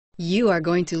You are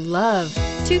going to love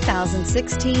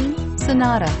 2016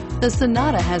 Sonata. The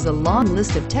Sonata has a long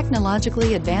list of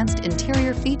technologically advanced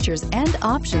interior features and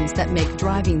options that make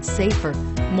driving safer,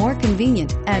 more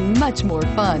convenient, and much more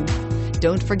fun.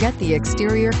 Don't forget the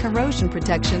exterior corrosion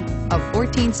protection, a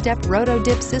 14-step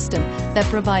roto-dip system that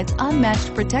provides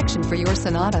unmatched protection for your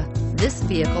Sonata. This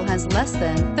vehicle has less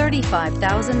than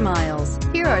 35,000 miles.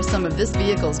 Here are some of this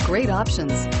vehicle's great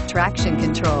options: traction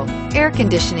control, air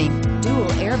conditioning, dual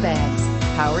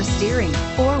airbags, power steering,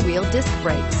 four-wheel disc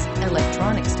brakes,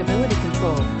 electronic stability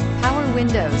control, power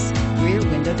windows, rear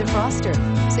window defroster,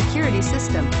 security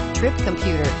system, trip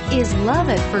computer. Is love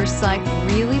at first sight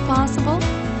really possible?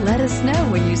 Let us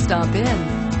know when you stop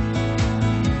in.